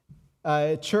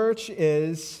Church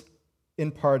is,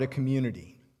 in part, a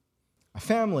community, a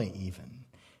family even.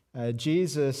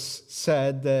 Jesus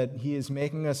said that he is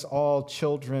making us all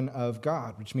children of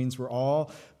God, which means we're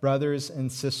all brothers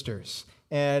and sisters.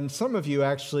 And some of you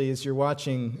actually, as you're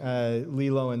watching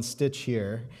Lilo and Stitch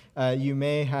here, you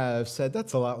may have said,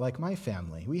 that's a lot like my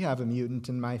family. We have a mutant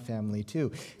in my family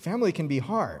too. Family can be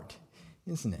hard,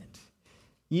 isn't it?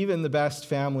 Even the best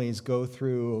families go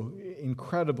through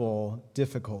incredible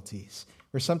difficulties,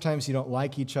 where sometimes you don't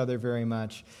like each other very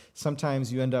much.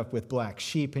 Sometimes you end up with black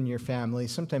sheep in your family.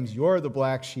 Sometimes you're the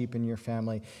black sheep in your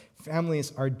family.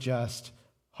 Families are just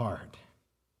hard.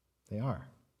 They are.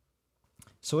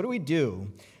 So what do we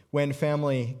do when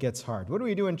family gets hard? What do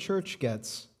we do when church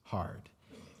gets hard?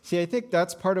 See, I think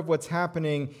that's part of what's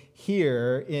happening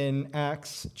here in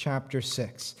Acts chapter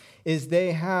 6, is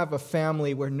they have a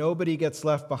family where nobody gets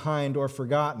left behind or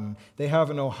forgotten. They have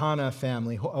an Ohana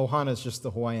family. Ohana is just the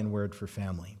Hawaiian word for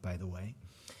family, by the way.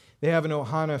 They have an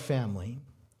Ohana family,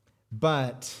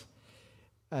 but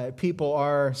people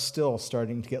are still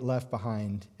starting to get left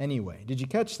behind anyway. Did you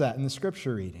catch that in the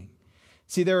scripture reading?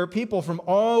 See, there are people from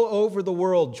all over the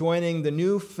world joining the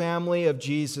new family of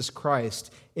Jesus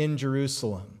Christ in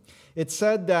Jerusalem. It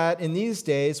said that in these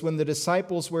days, when the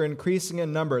disciples were increasing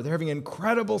in number, they're having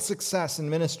incredible success in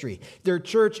ministry. Their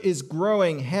church is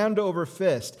growing hand over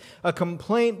fist. A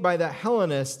complaint by the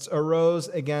Hellenists arose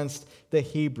against the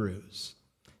Hebrews.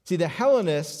 See, the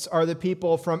Hellenists are the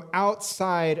people from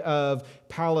outside of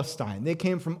Palestine. They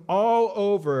came from all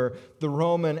over the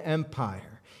Roman Empire.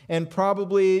 And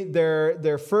probably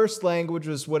their first language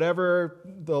was whatever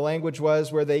the language was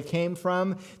where they came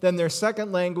from. Then their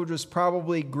second language was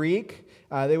probably Greek.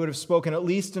 They would have spoken at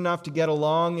least enough to get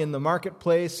along in the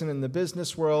marketplace and in the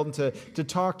business world and to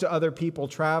talk to other people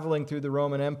traveling through the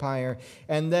Roman Empire.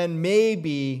 And then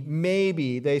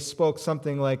maybe they spoke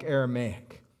something like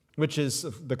Aramaic, which is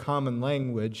the common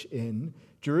language in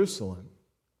Jerusalem.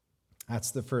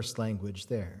 That's the first language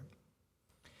there.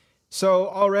 So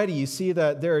already you see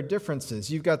that there are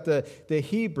differences. You've got the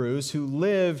Hebrews who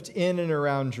lived in and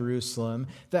around Jerusalem,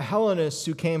 the Hellenists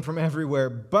who came from everywhere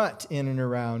but in and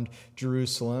around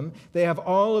Jerusalem. They have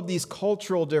all of these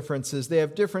cultural differences. They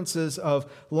have differences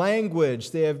of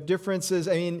language. They have differences.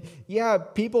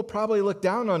 People probably look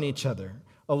down on each other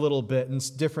a little bit in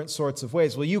different sorts of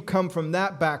ways. Well, you come from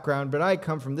that background, but I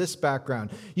come from this background.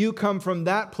 You come from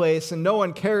that place, and no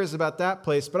one cares about that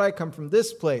place, but I come from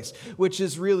this place, which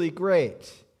is really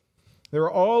great. There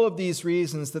are all of these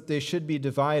reasons that they should be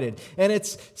divided. And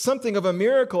it's something of a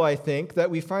miracle, I think,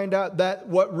 that we find out that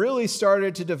what really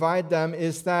started to divide them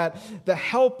is that the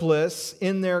helpless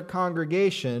in their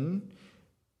congregation,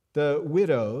 the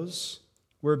widows,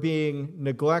 were being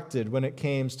neglected when it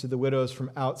came to the widows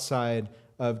from outside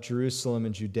of Jerusalem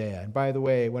and Judea. And by the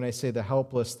way, when I say the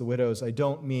helpless, the widows, I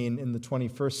don't mean in the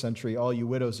 21st century, all you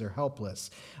widows are helpless.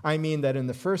 I mean that in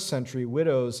the first century,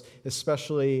 widows,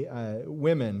 especially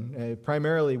women,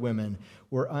 primarily women,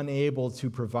 were unable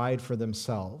to provide for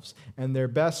themselves. And their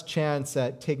best chance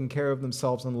at taking care of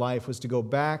themselves in life was to go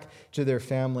back to their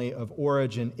family of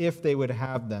origin if they would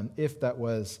have them, if that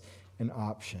was an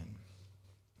option.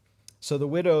 So the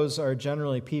widows are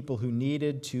generally people who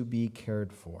needed to be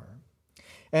cared for.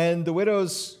 And the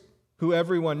widows who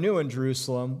everyone knew in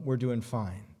Jerusalem were doing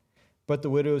fine. But the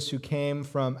widows who came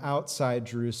from outside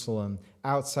Jerusalem,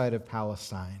 outside of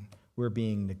Palestine, were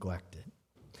being neglected.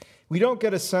 We don't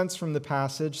get a sense from the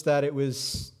passage that it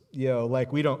was,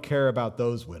 like we don't care about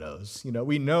those widows.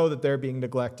 We know that they're being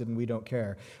neglected and we don't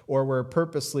care, or we're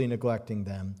purposely neglecting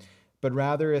them. But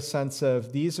rather a sense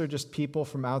of these are just people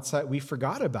from outside. We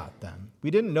forgot about them.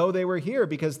 We didn't know they were here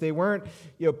because they weren't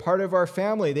part of our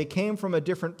family. They came from a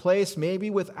different place, maybe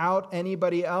without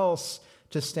anybody else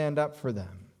to stand up for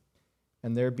them.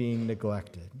 And they're being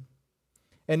neglected.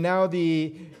 And now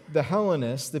the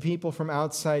Hellenists, the people from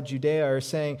outside Judea, are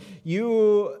saying,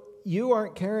 you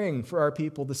aren't caring for our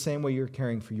people the same way you're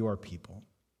caring for your people.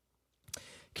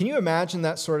 Can you imagine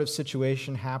that sort of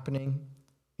situation happening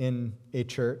in a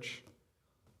church?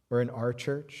 Or in our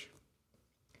church?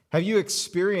 Have you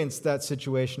experienced that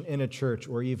situation in a church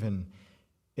or even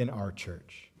in our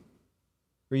church?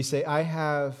 Where you say, I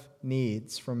have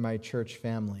needs from my church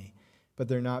family, but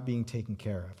they're not being taken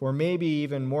care of. Or maybe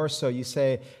even more so, you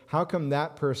say, how come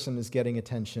that person is getting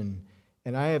attention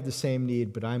and I have the same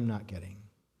need, but I'm not getting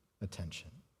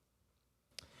attention?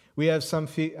 We have some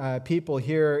people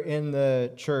here in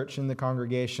the church, in the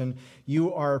congregation,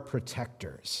 you are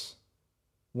protectors,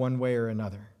 one way or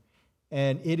another.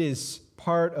 And it is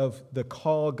part of the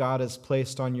call God has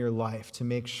placed on your life to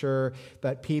make sure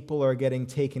that people are getting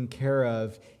taken care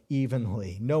of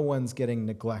evenly. No one's getting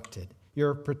neglected.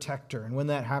 You're a protector. And when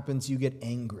that happens, you get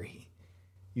angry.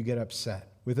 You get upset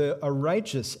with a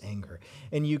righteous anger.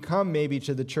 And you come maybe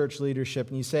to the church leadership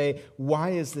and you say, why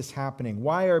is this happening?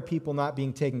 Why are people not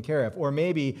being taken care of? Or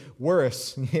maybe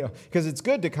worse, because it's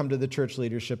good to come to the church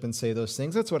leadership and say those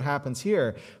things. That's what happens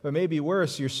here. But maybe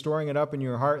worse, you're storing it up in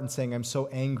your heart and saying, I'm so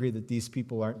angry that these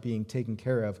people aren't being taken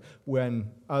care of when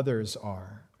others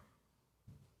are.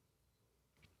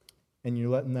 And you're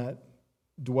letting that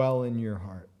dwell in your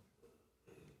heart.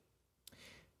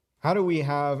 How do we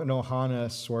have an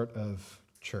Ohana sort of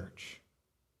church?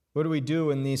 What do we do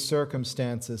when these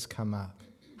circumstances come up?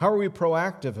 How are we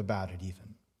proactive about it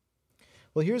even?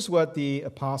 Well, here's what the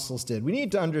apostles did. We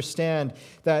need to understand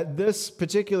that this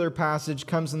particular passage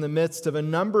comes in the midst of a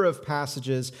number of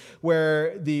passages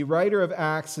where the writer of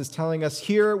Acts is telling us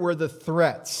here were the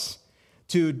threats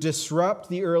to disrupt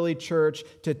the early church,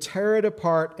 to tear it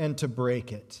apart, and to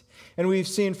break it. And we've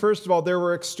seen, first of all, there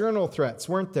were external threats,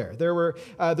 weren't there? There were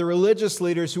the religious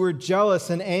leaders who were jealous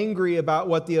and angry about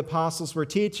what the apostles were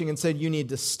teaching and said, you need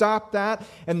to stop that.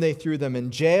 And they threw them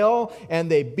in jail,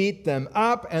 and they beat them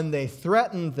up, and they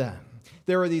threatened them.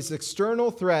 There were these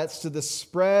external threats to the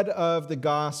spread of the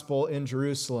gospel in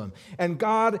Jerusalem. And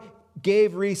God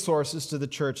gave resources to the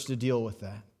church to deal with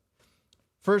that.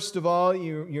 First of all,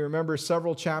 you remember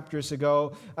several chapters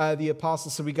ago, the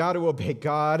apostles said, we got to obey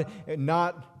God,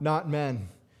 not men.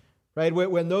 Right?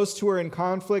 When those two are in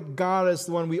conflict, God is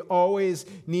the one we always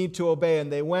need to obey.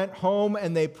 And they went home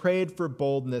and they prayed for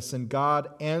boldness, and God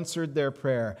answered their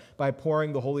prayer by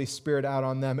pouring the Holy Spirit out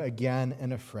on them again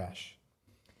and afresh.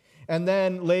 And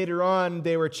then later on,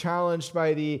 they were challenged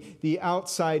by the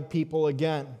outside people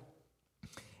again.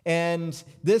 And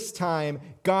this time,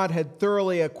 God had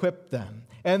thoroughly equipped them.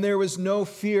 And there was no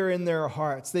fear in their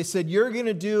hearts. They said, you're going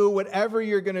to do whatever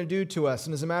you're going to do to us.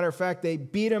 And as a matter of fact, they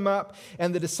beat him up.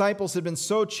 And the disciples had been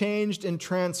so changed and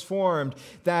transformed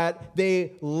that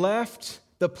they left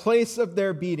the place of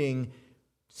their beating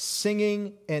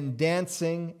singing and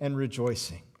dancing and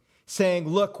rejoicing, saying,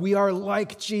 look, we are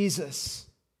like Jesus.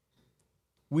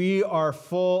 We are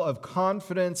full of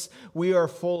confidence. We are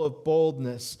full of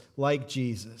boldness like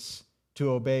Jesus to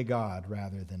obey God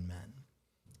rather than men.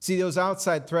 See, those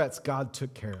outside threats, God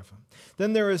took care of them.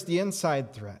 Then there is the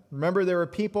inside threat. Remember, there were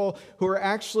people who were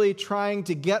actually trying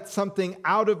to get something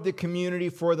out of the community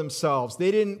for themselves. They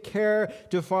didn't care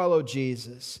to follow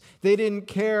Jesus. They didn't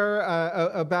care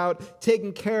about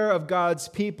taking care of God's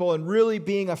people and really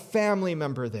being a family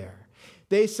member there.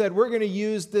 They said, we're going to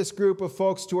use this group of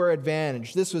folks to our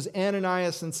advantage. This was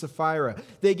Ananias and Sapphira.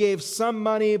 They gave some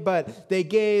money, but they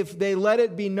let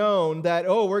it be known that,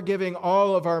 we're giving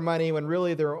all of our money when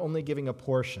really they're only giving a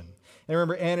portion. And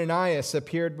remember, Ananias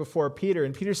appeared before Peter,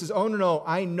 and Peter says, no,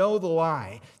 I know the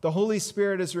lie. The Holy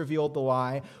Spirit has revealed the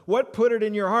lie. What put it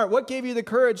in your heart? What gave you the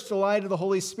courage to lie to the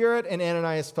Holy Spirit? And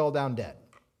Ananias fell down dead.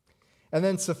 And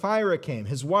then Sapphira came,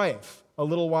 his wife. A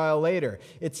little while later,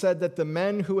 it said that the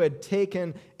men who had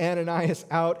taken Ananias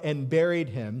out and buried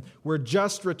him were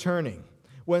just returning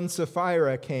when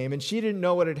Sapphira came, and she didn't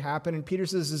know what had happened. And Peter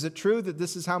says, is it true that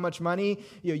this is how much money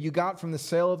you got from the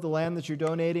sale of the land that you're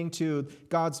donating to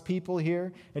God's people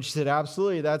here? And she said,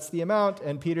 absolutely, that's the amount.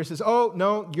 And Peter says,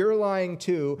 no, you're lying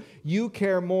too. You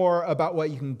care more about what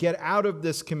you can get out of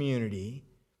this community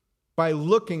by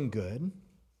looking good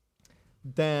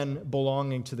than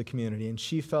belonging to the community. And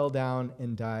she fell down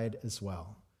and died as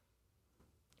well.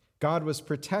 God was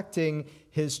protecting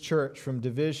his church from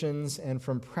divisions and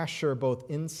from pressure both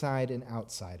inside and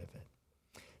outside of it.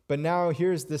 But now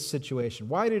here's this situation.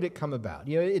 Why did it come about?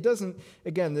 It doesn't,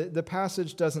 again, the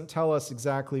passage doesn't tell us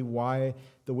exactly why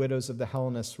the widows of the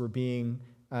Hellenists were being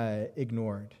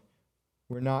ignored,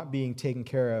 were not being taken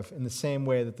care of in the same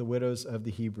way that the widows of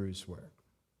the Hebrews were.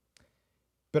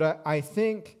 But I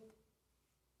think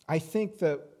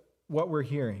that what we're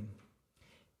hearing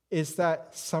is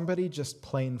that somebody just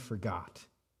plain forgot.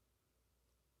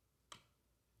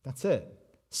 That's it.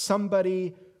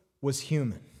 Somebody was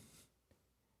human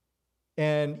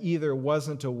and either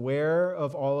wasn't aware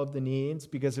of all of the needs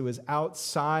because it was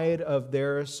outside of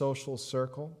their social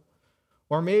circle,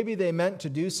 or maybe they meant to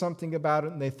do something about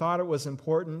it and they thought it was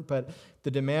important, but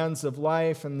the demands of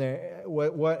life and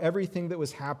everything that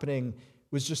was happening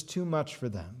was just too much for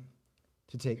them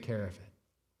to take care of it.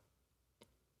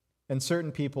 And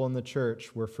certain people in the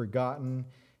church were forgotten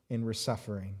and were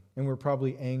suffering and were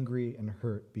probably angry and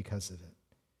hurt because of it.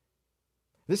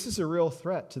 This is a real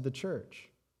threat to the church.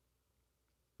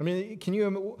 I mean,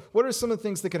 what are some of the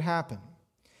things that could happen?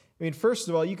 I mean, first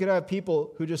of all, you could have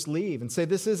people who just leave and say,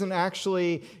 this isn't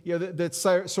actually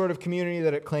the sort of community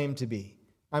that it claimed to be.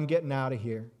 I'm getting out of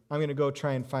here. I'm going to go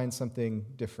try and find something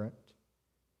different.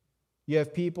 You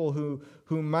have people who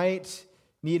might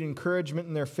need encouragement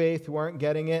in their faith, who aren't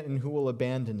getting it, and who will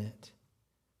abandon it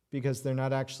because they're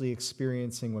not actually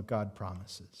experiencing what God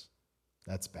promises.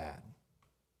 That's bad.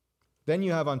 Then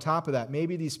you have on top of that,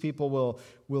 maybe these people will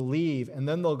leave, and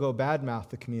then they'll go badmouth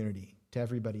the community to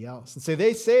everybody else and say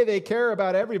they care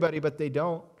about everybody, but they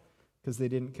don't because they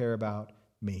didn't care about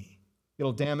me.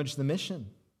 It'll damage the mission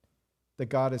that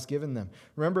God has given them.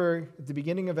 Remember, at the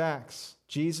beginning of Acts,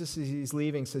 Jesus, as he's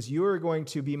leaving, says, you are going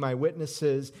to be my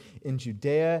witnesses in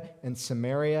Judea and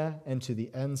Samaria and to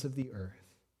the ends of the earth.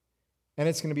 And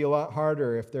it's going to be a lot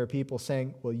harder if there are people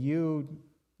saying, well, you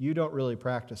don't really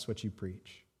practice what you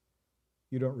preach.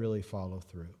 You don't really follow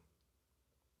through.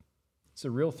 It's a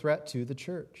real threat to the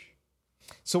church.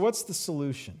 So what's the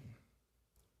solution?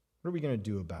 What are we going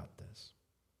to do about this?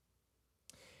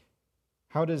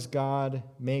 How does God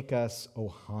make us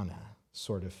Ohana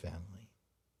sort of family?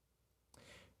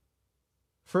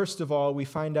 First of all, we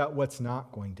find out what's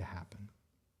not going to happen.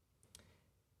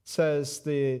 It says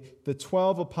the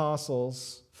 12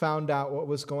 apostles found out what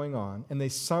was going on, and they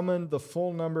summoned the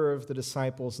full number of the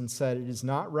disciples and said, it is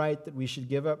not right that we should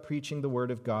give up preaching the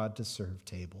word of God to serve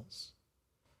tables.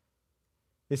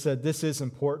 They said, this is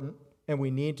important, and we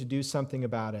need to do something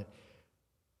about it,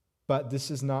 but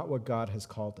this is not what God has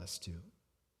called us to.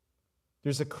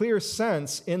 There's a clear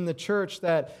sense in the church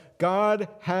that God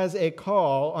has a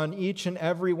call on each and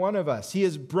every one of us. He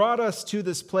has brought us to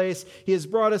this place. He has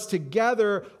brought us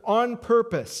together on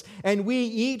purpose. And we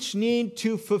each need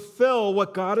to fulfill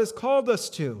what God has called us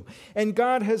to. And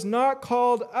God has not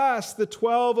called us, the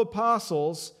 12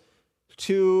 apostles,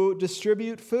 to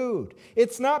distribute food.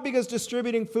 It's not because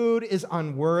distributing food is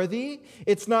unworthy.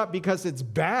 It's not because it's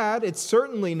bad. It's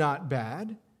certainly not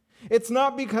bad. It's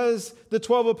not because the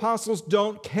 12 apostles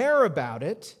don't care about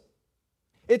it.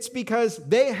 It's because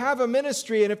they have a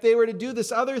ministry, and if they were to do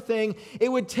this other thing,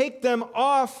 it would take them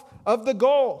off of the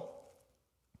goal.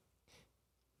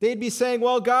 They'd be saying,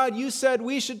 well, God, you said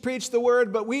we should preach the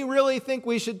word, but we really think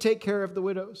we should take care of the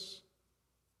widows.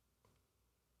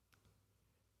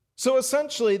 So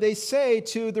essentially, they say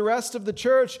to the rest of the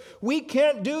church, we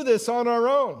can't do this on our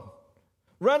own.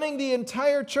 Running the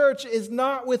entire church is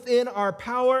not within our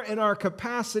power and our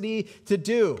capacity to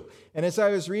do. And as I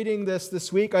was reading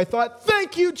this week, I thought,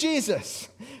 thank you, Jesus.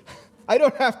 I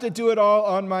don't have to do it all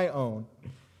on my own.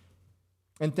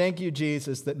 And thank you,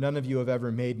 Jesus, that none of you have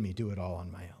ever made me do it all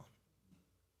on my own.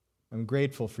 I'm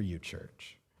grateful for you,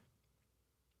 church.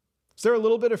 Is there a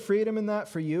little bit of freedom in that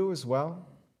for you as well?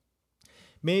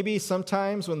 Maybe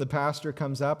sometimes when the pastor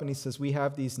comes up and he says, we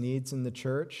have these needs in the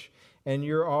church, and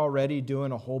you're already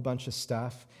doing a whole bunch of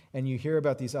stuff, and you hear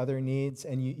about these other needs,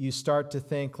 and you start to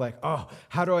think like, oh,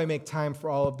 how do I make time for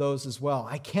all of those as well?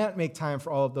 I can't make time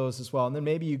for all of those as well. And then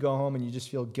maybe you go home and you just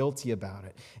feel guilty about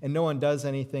it, and no one does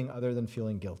anything other than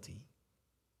feeling guilty.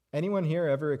 Anyone here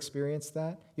ever experienced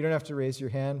that? You don't have to raise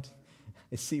your hand.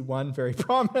 I see one very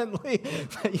prominently,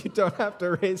 but you don't have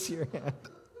to raise your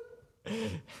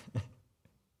hand.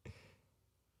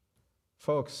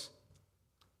 Folks,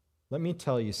 let me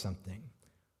tell you something.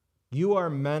 You are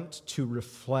meant to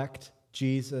reflect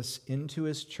Jesus into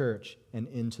his church and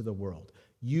into the world.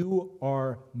 You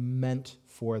are meant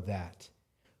for that.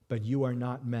 But you are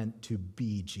not meant to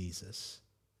be Jesus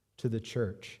to the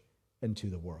church and to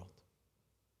the world.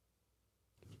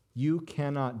 You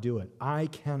cannot do it. I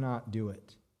cannot do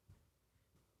it.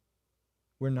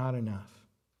 We're not enough.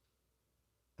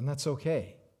 And that's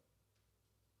okay.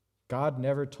 God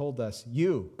never told us,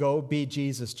 you go be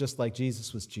Jesus just like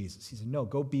Jesus was Jesus. He said, no,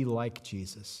 go be like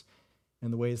Jesus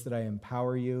in the ways that I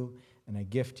empower you and I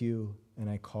gift you and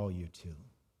I call you to.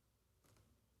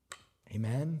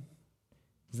 Amen?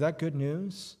 Is that good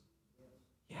news?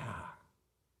 Yeah.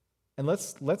 And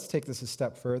let's take this a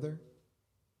step further.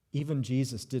 Even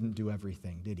Jesus didn't do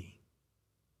everything, did he?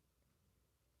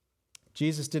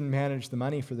 Jesus didn't manage the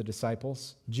money for the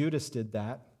disciples. Judas did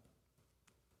that.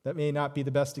 That may not be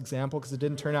the best example because it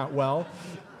didn't turn out well,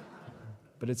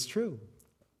 but it's true.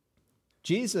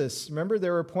 Jesus, remember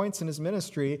there were points in his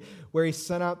ministry where he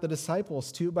sent out the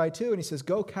disciples 2 by 2, and he says,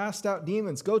 go cast out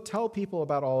demons, go tell people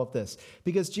about all of this,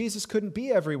 because Jesus couldn't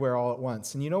be everywhere all at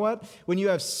once. And you know what? When you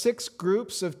have 6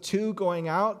 groups of 2 going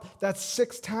out, that's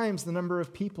 6 times the number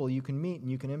of people you can meet and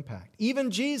you can impact.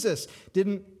 Even Jesus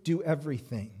didn't do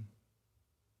everything.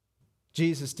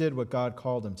 Jesus did what God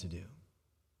called him to do.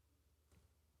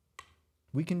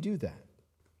 We can do that.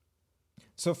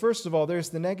 So first of all,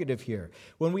 there's the negative here.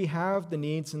 When we have the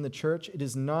needs in the church, it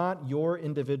is not your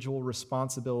individual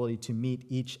responsibility to meet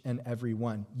each and every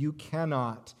one. You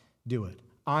cannot do it.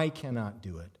 I cannot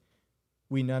do it.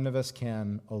 We none of us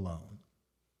can alone.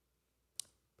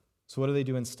 So what do they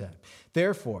do instead?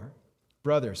 Therefore,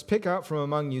 brothers, pick out from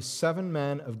among you 7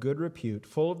 men of good repute,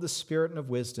 full of the Spirit and of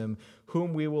wisdom,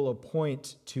 whom we will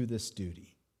appoint to this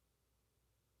duty.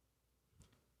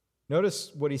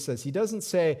 Notice what he says. He doesn't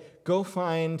say, go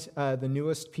find the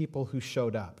newest people who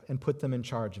showed up and put them in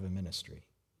charge of a ministry.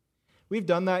 We've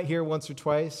done that here once or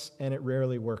twice, and it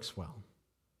rarely works well.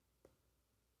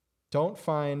 Don't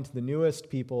find the newest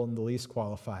people and the least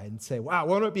qualified and say, wow,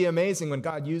 won't it be amazing when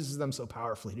God uses them so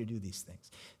powerfully to do these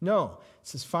things? No, it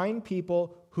says find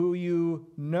people who you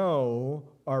know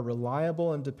are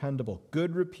reliable and dependable,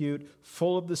 good repute,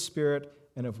 full of the Spirit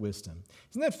and of wisdom.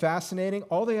 Isn't that fascinating?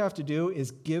 All they have to do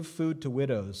is give food to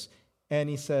widows. And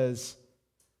he says,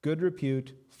 good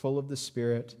repute, full of the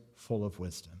Spirit, full of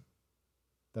wisdom.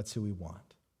 That's who we want.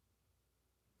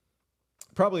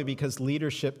 Probably because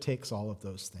leadership takes all of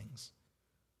those things.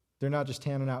 They're not just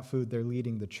handing out food, they're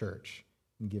leading the church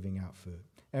and giving out food.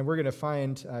 And we're going to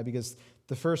find, because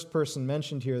the first person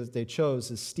mentioned here that they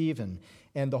chose is Stephen.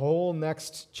 And the whole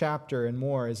next chapter and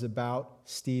more is about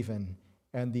Stephen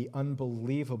and the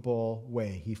unbelievable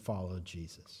way he followed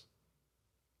Jesus.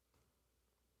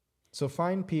 So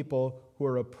find people who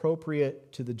are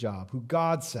appropriate to the job, who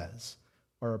God says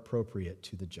are appropriate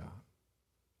to the job.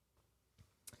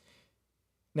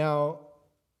 Now,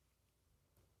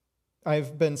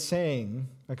 I've been saying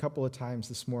a couple of times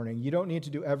this morning, you don't need to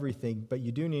do everything, but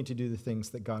you do need to do the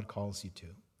things that God calls you to.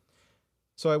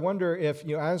 So I wonder if,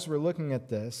 as we're looking at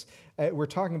this, we're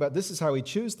talking about this is how we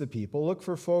choose the people. Look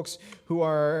for folks who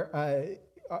are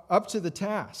up to the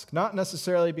task, not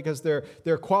necessarily because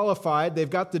they're qualified, they've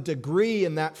got the degree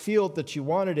in that field that you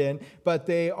wanted in, but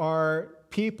they are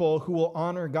people who will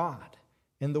honor God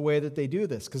in the way that they do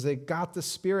this, because they got the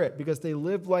Spirit, because they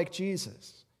live like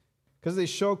Jesus, because they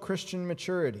show Christian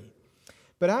maturity.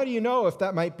 But how do you know if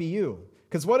that might be you?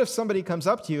 Because what if somebody comes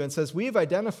up to you and says, we've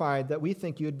identified that we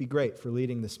think you'd be great for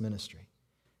leading this ministry?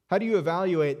 How do you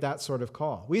evaluate that sort of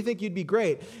call? We think you'd be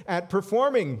great at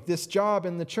performing this job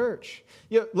in the church.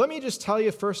 Let me just tell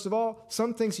you, first of all,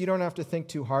 some things you don't have to think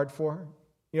too hard for.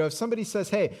 If somebody says,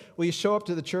 hey, will you show up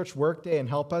to the church workday and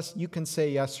help us? You can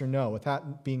say yes or no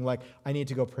without being like, I need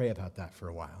to go pray about that for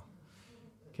a while.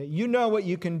 Okay, you know what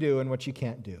you can do and what you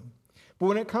can't do. But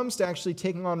when it comes to actually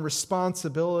taking on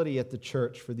responsibility at the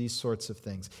church for these sorts of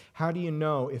things, how do you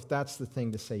know if that's the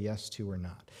thing to say yes to or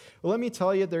not? Well, let me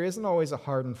tell you, there isn't always a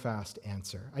hard and fast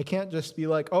answer. I can't just be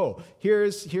like, oh,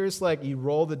 here's like you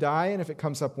roll the die, and if it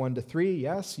comes up 1 to 3,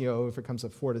 yes. If it comes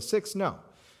up 4 to 6, no.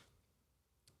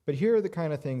 But here are the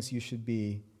kind of things you should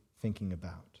be thinking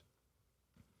about.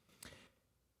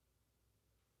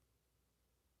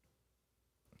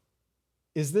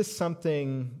 Is this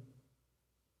something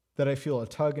that I feel a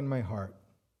tug in my heart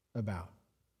about?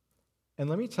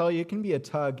 And let me tell you, it can be a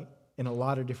tug in a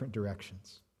lot of different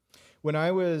directions. When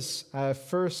I was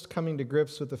first coming to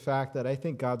grips with the fact that I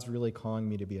think God's really calling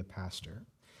me to be a pastor,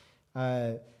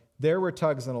 there were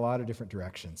tugs in a lot of different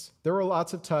directions. There were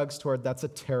lots of tugs toward, that's a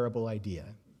terrible idea.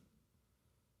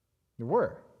 There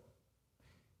were.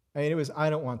 It was,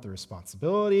 I don't want the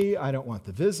responsibility. I don't want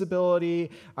the visibility.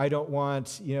 I don't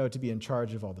want, to be in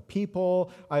charge of all the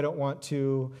people. I don't want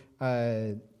to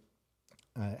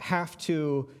have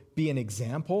to be an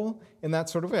example in that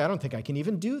sort of way. I don't think I can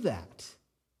even do that.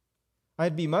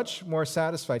 I'd be much more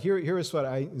satisfied. Here is what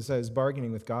I was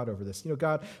bargaining with God over this.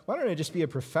 God, why don't I just be a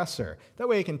professor? That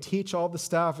way I can teach all the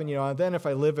stuff, and then if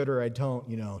I live it or I don't,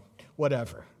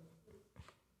 whatever.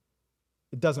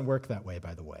 It doesn't work that way,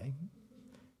 by the way.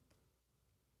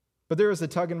 But there was a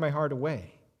tug in my heart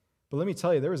away. But let me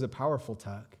tell you, there was a powerful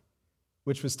tug,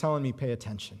 which was telling me, pay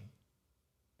attention.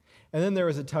 And then there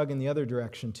was a tug in the other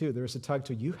direction, too. There was a tug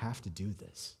to, you have to do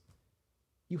this.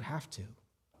 You have to.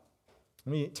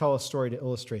 Let me tell a story to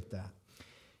illustrate that.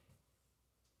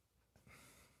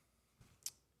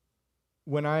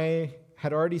 When I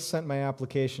had already sent my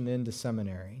application into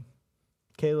seminary,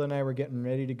 Kayla and I were getting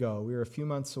ready to go. We were a few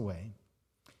months away.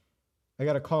 I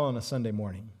got a call on a Sunday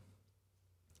morning.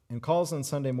 And calls on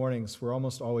Sunday mornings were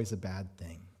almost always a bad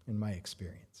thing, in my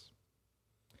experience.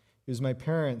 It was my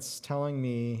parents telling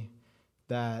me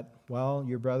that, well,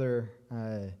 your brother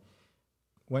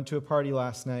went to a party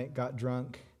last night, got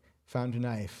drunk, found a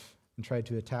knife, and tried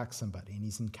to attack somebody, and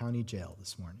he's in county jail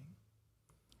this morning.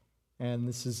 And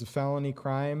this is a felony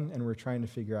crime, and we're trying to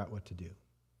figure out what to do.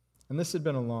 And this had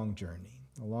been a long journey,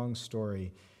 a long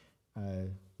story, a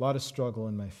lot of struggle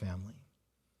in my family.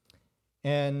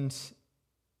 And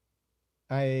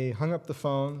I hung up the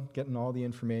phone, getting all the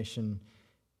information,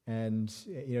 And,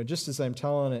 just as I'm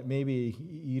telling it, maybe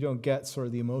you don't get sort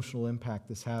of the emotional impact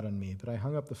this had on me, but I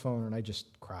hung up the phone and I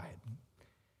just cried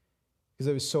because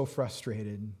I was so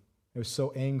frustrated. I was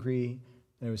so angry,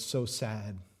 and I was so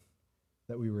sad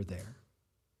that we were there.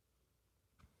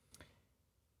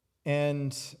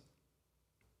 And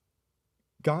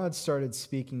God started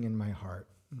speaking in my heart.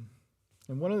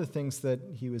 And one of the things that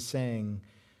he was saying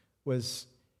was,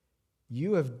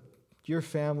 your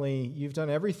family, you've done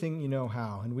everything you know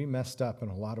how, and we messed up in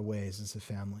a lot of ways as a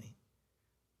family.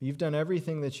 You've done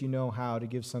everything that you know how to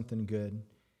give something good.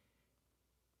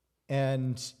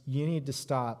 And you need to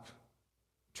stop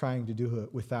trying to do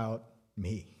it without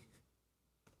me.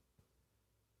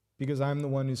 Because I'm the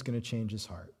one who's going to change his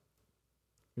heart.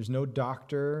 There's no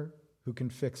doctor who can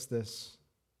fix this.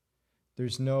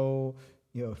 There's no,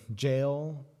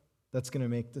 jail that's going to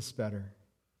make this better.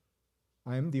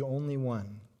 I'm the only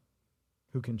one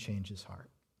who can change his heart.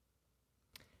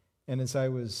 And as I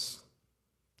was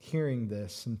hearing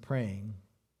this and praying,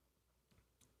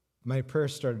 my prayer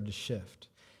started to shift.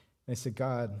 I said,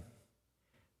 God,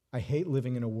 I hate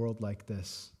living in a world like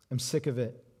this. I'm sick of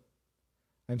it.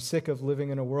 I'm sick of living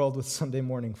in a world with Sunday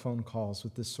morning phone calls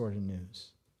with this sort of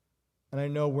news. And I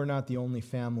know we're not the only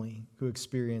family who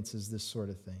experiences this sort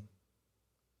of thing.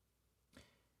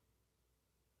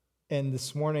 And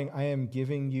this morning, I am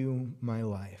giving you my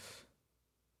life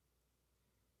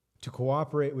to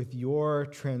cooperate with your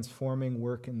transforming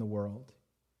work in the world.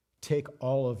 Take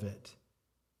all of it,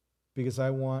 because I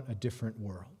want a different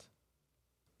world.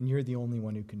 And you're the only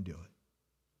one who can do it.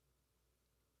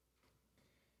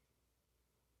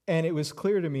 And it was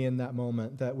clear to me in that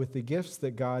moment that with the gifts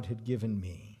that God had given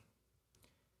me,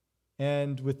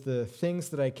 and with the things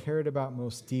that I cared about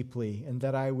most deeply and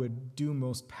that I would do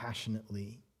most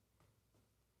passionately,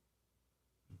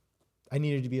 I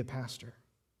needed to be a pastor.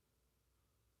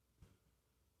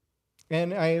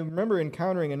 And I remember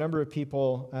encountering a number of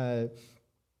people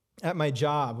at my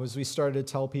job as we started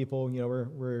to tell people,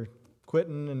 we're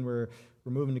quitting and we're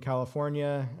moving to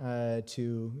California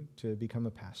to become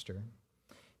a pastor.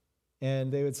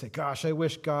 And they would say, gosh,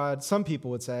 some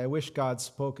people would say, I wish God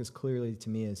spoke as clearly to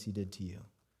me as he did to you.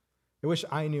 I wish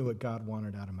I knew what God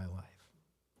wanted out of my life.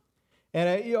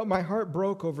 And my heart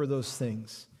broke over those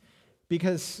things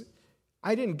because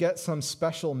I didn't get some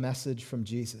special message from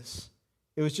Jesus.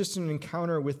 It was just an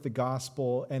encounter with the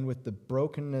gospel and with the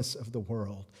brokenness of the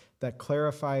world that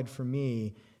clarified for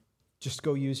me, just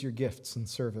go use your gifts in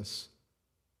service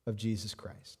of Jesus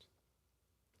Christ.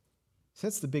 So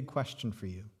that's the big question for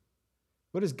you.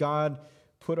 What has God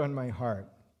put on my heart?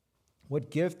 What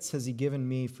gifts has he given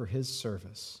me for his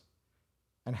service?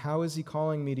 And how is he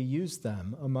calling me to use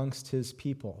them amongst his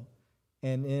people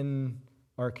and in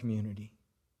our community?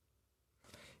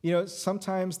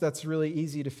 Sometimes that's really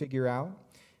easy to figure out.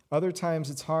 Other times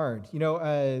it's hard.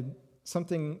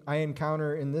 Something I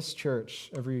encounter in this church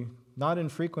not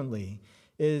infrequently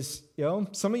is,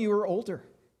 some of you are older.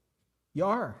 You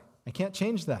are. I can't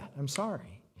change that. I'm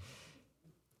sorry.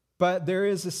 But there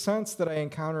is a sense that I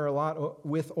encounter a lot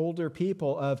with older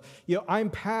people of, I'm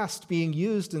past being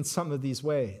used in some of these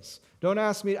ways. Don't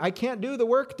ask me, I can't do the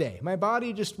workday. My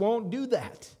body just won't do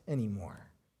that anymore.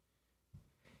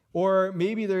 Or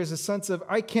maybe there's a sense of,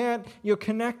 I can't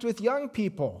connect with young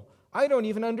people. I don't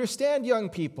even understand young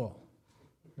people,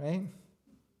 right?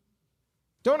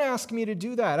 Don't ask me to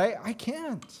do that. I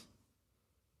can't.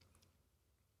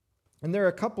 And there are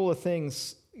a couple of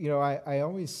things, I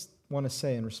always want to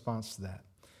say in response to that.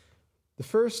 The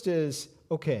first is,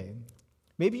 okay,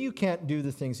 maybe you can't do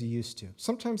the things you used to.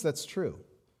 Sometimes that's true.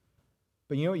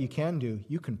 But you know what you can do?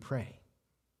 You can pray.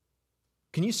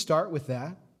 Can you start with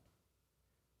that?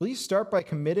 Will you start by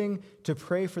committing to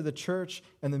pray for the church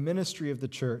and the ministry of the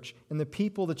church and the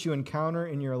people that you encounter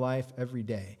in your life every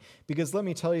day? Because let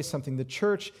me tell you something, the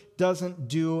church doesn't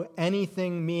do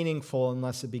anything meaningful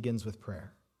unless it begins with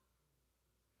prayer.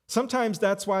 Sometimes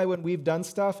that's why when we've done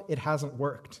stuff, it hasn't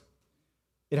worked.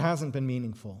 It hasn't been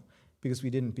meaningful because we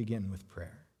didn't begin with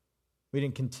prayer. We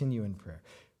didn't continue in prayer.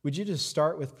 Would you just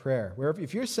start with prayer?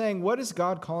 If you're saying, what is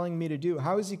God calling me to do?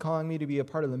 How is he calling me to be a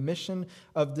part of the mission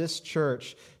of this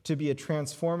church, to be a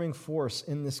transforming force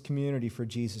in this community for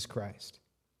Jesus Christ?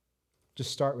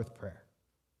 Just start with prayer.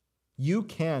 You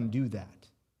can do that,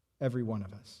 every one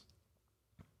of us.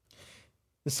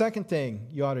 The second thing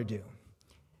you ought to do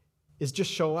is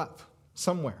just show up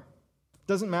somewhere.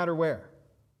 Doesn't matter where.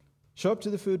 Show up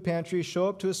to the food pantry, show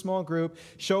up to a small group,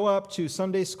 show up to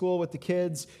Sunday school with the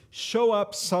kids, show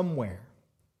up somewhere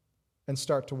and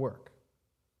start to work.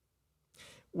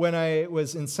 When I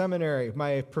was in seminary,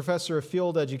 my professor of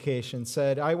field education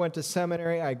said, I went to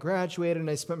seminary, I graduated, and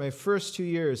I spent my first 2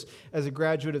 years as a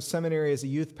graduate of seminary as a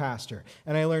youth pastor.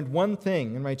 And I learned one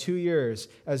thing in my 2 years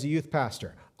as a youth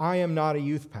pastor. I am not a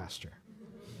youth pastor.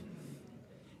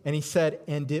 And he said,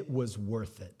 and it was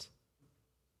worth it.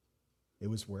 It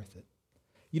was worth it.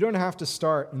 You don't have to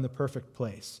start in the perfect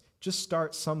place. Just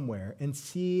start somewhere and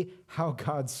see how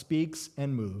God speaks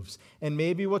and moves. And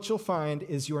maybe what you'll find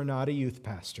is you're not a youth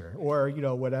pastor or,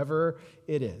 whatever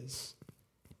it is.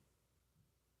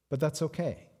 But that's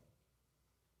okay.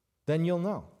 Then you'll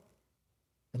know.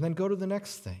 And then go to the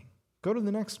next thing. Go to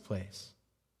the next place.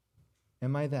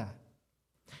 Am I that?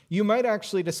 You might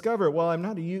actually discover, well, I'm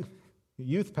not a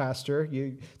youth pastor.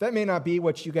 That may not be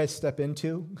what you guys step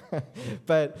into,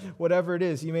 but whatever it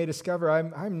is, you may discover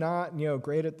I'm not,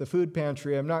 great at the food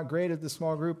pantry. I'm not great at the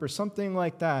small group or something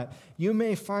like that. You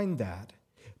may find that,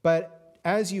 but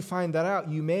as you find that out,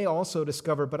 you may also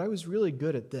discover, but I was really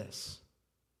good at this.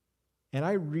 And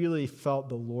I really felt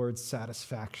the Lord's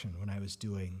satisfaction when I was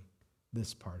doing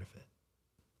this part of it.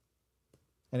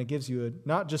 And it gives you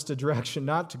not just a direction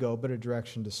not to go, but a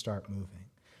direction to start moving.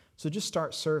 So just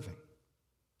start serving.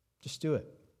 Just do it.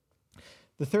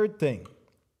 The third thing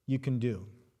you can do.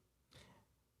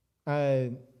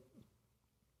 What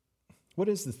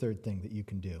is the third thing that you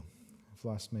can do? I've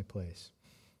lost my place.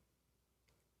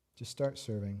 Just start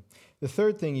serving. The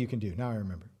third thing you can do, now I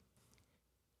remember.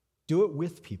 Do it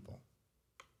with people.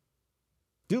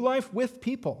 Do life with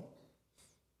people.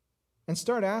 And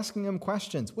start asking them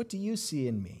questions. What do you see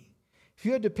in me? If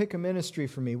you had to pick a ministry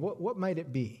for me, what might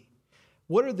it be?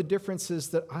 What are the differences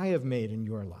that I have made in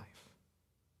your life?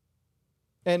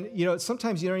 And,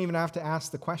 sometimes you don't even have to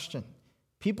ask the question.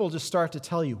 People just start to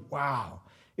tell you, wow,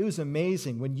 it was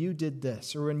amazing when you did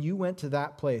this, or when you went to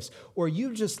that place, or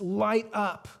you just light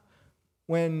up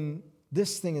when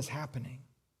this thing is happening.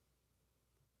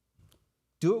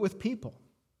 Do it with people.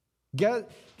 Get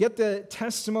the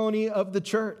testimony of the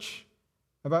church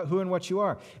about who and what you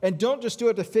are. And don't just do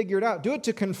it to figure it out. Do it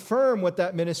to confirm what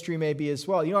that ministry may be as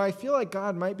well. I feel like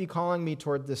God might be calling me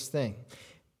toward this thing.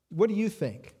 What do you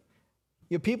think?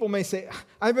 People may say,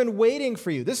 I've been waiting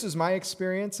for you. This is my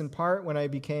experience in part when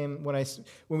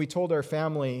we told our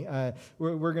family,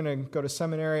 we're going to go to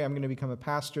seminary, I'm going to become a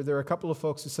pastor. There were a couple of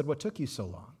folks who said, what took you so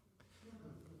long?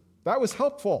 That was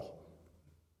helpful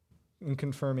in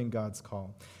confirming God's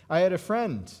call. I had a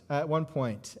friend at one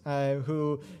point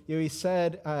who he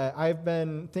said, I've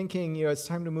been thinking, it's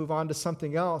time to move on to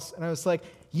something else. And I was like,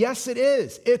 yes, it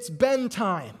is. It's been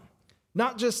time.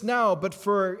 Not just now, but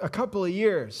for a couple of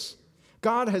years.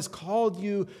 God has called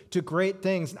you to great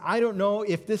things. I don't know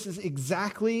if this is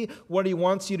exactly what he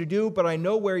wants you to do, but I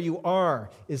know where you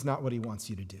are is not what he wants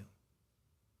you to do.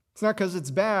 It's not because it's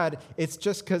bad. It's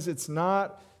just because it's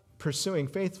not pursuing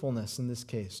faithfulness in this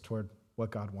case toward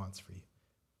what God wants for you.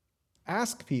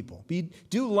 Ask people.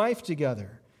 Do life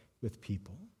together with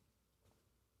people.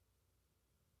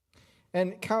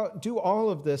 And do all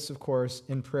of this, of course,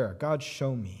 in prayer. God,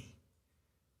 show me.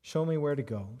 Show me where to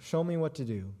go. Show me what to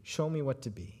do. Show me what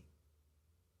to be.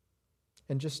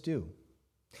 And just do.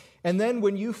 And then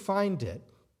when you find it,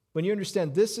 when you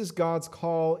understand this is God's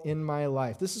call in my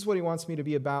life, this is what he wants me to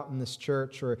be about in this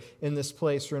church or in this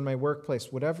place or in my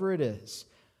workplace, whatever it is,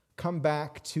 come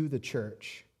back to the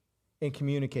church and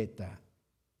communicate that.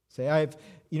 Say,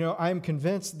 I'm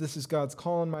convinced this is God's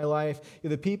call in my life.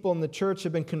 The people in the church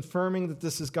have been confirming that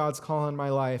this is God's call in my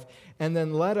life. And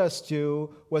then let us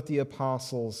do what the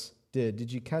apostles did. Did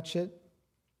you catch it?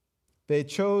 They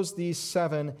chose these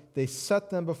 7, they set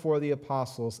them before the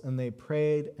apostles, and they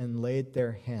prayed and laid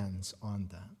their hands on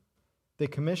them. They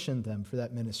commissioned them for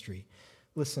that ministry.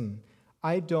 Listen,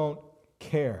 I don't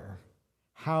care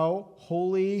how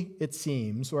holy it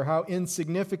seems or how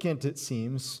insignificant it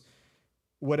seems,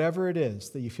 whatever it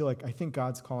is that you feel like, I think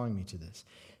God's calling me to this.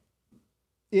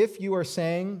 If you are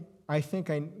saying, I think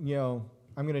I'm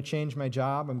going to change my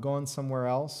job, I'm going somewhere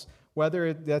else,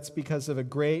 whether that's because of a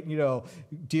great,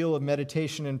 deal of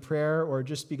meditation and prayer, or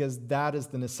just because that is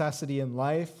the necessity in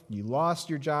life, you lost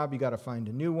your job, you got to find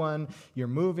a new one, you're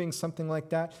moving, something like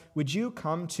that, would you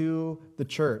come to the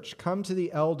church, come to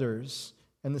the elders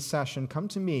and the session, come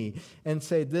to me and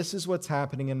say, this is what's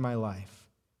happening in my life.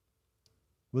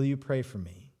 Will you pray for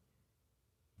me?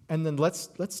 And then let's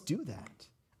do that.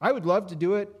 I would love to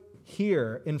do it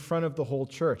here in front of the whole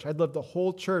church. I'd love the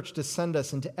whole church to send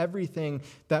us into everything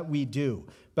that we do.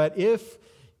 But if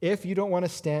you don't want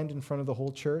to stand in front of the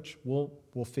whole church, we'll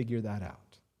figure that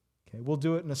out. Okay? We'll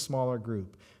do it in a smaller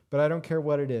group. But I don't care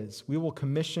what it is. We will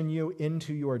commission you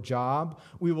into your job.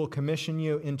 We will commission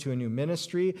you into a new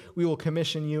ministry. We will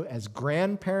commission you as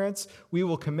grandparents. We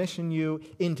will commission you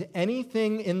into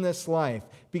anything in this life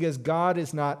because God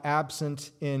is not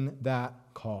absent in that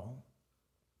call.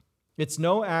 It's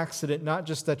no accident, not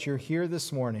just that you're here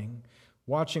this morning,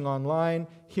 watching online,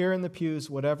 here in the pews,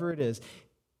 whatever it is.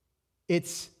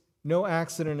 It's no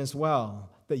accident as well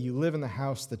that you live in the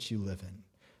house that you live in,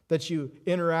 that you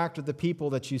interact with the people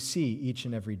that you see each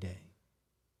and every day.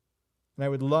 And I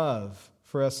would love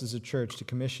for us as a church to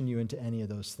commission you into any of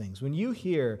those things. When you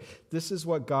hear, this is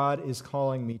what God is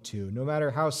calling me to, no matter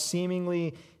how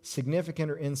seemingly significant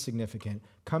or insignificant,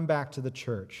 come back to the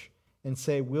church and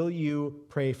say, will you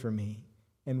pray for me?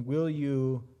 And will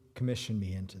you commission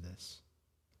me into this?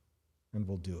 And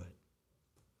we'll do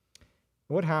it.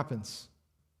 What happens?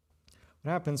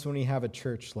 What happens when we have a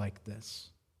church like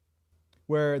this,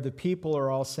 where the people are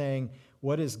all saying,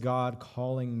 what is God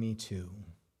calling me to?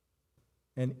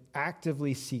 And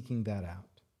actively seeking that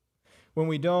out. When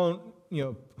we don't,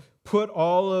 put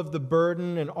all of the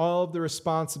burden and all of the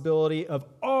responsibility of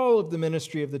all of the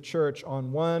ministry of the church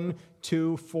on 1,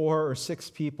 2, 4, or 6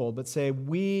 people, but say,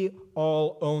 we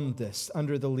all own this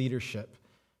under the leadership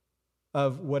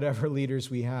of whatever leaders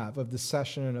we have, of the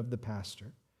session and of the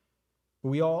pastor.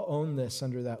 We all own this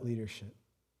under that leadership.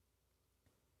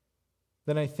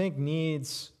 Then I think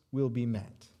needs will be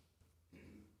met,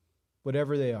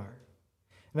 whatever they are.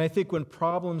 And I think when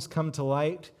problems come to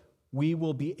light, we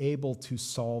will be able to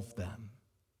solve them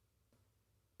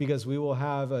because we will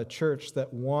have a church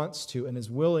that wants to and is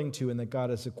willing to and that God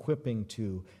is equipping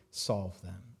to solve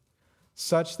them,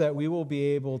 such that we will be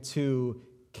able to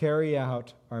carry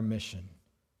out our mission,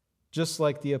 just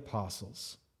like the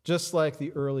apostles, just like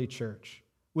the early church,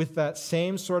 with that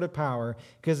same sort of power,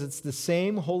 because it's the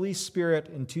same Holy Spirit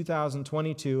in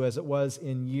 2022 as it was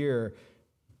in year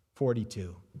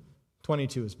 42.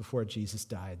 22 is before Jesus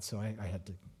died, so I had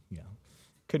to,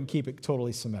 couldn't keep it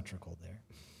totally symmetrical there.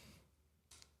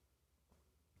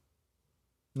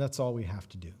 And that's all we have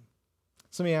to do.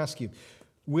 So let me ask you,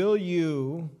 will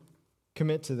you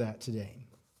commit to that today?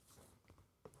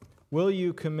 Will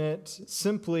you commit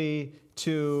simply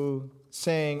to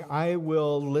saying, I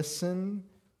will listen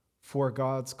for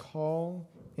God's call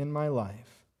in my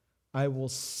life. I will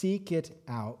seek it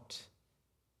out,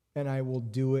 and I will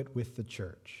do it with the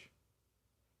church.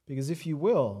 Because if you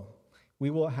will, we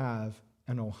will have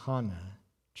an Ohana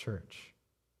church.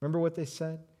 Remember what they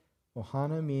said?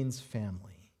 Ohana means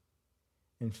family.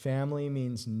 And family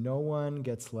means no one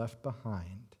gets left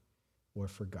behind or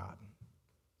forgotten.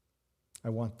 I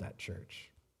want that church.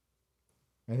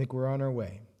 I think we're on our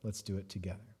way. Let's do it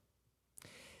together.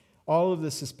 All of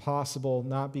this is possible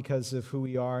not because of who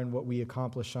we are and what we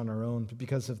accomplish on our own, but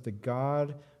because of the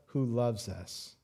God who loves us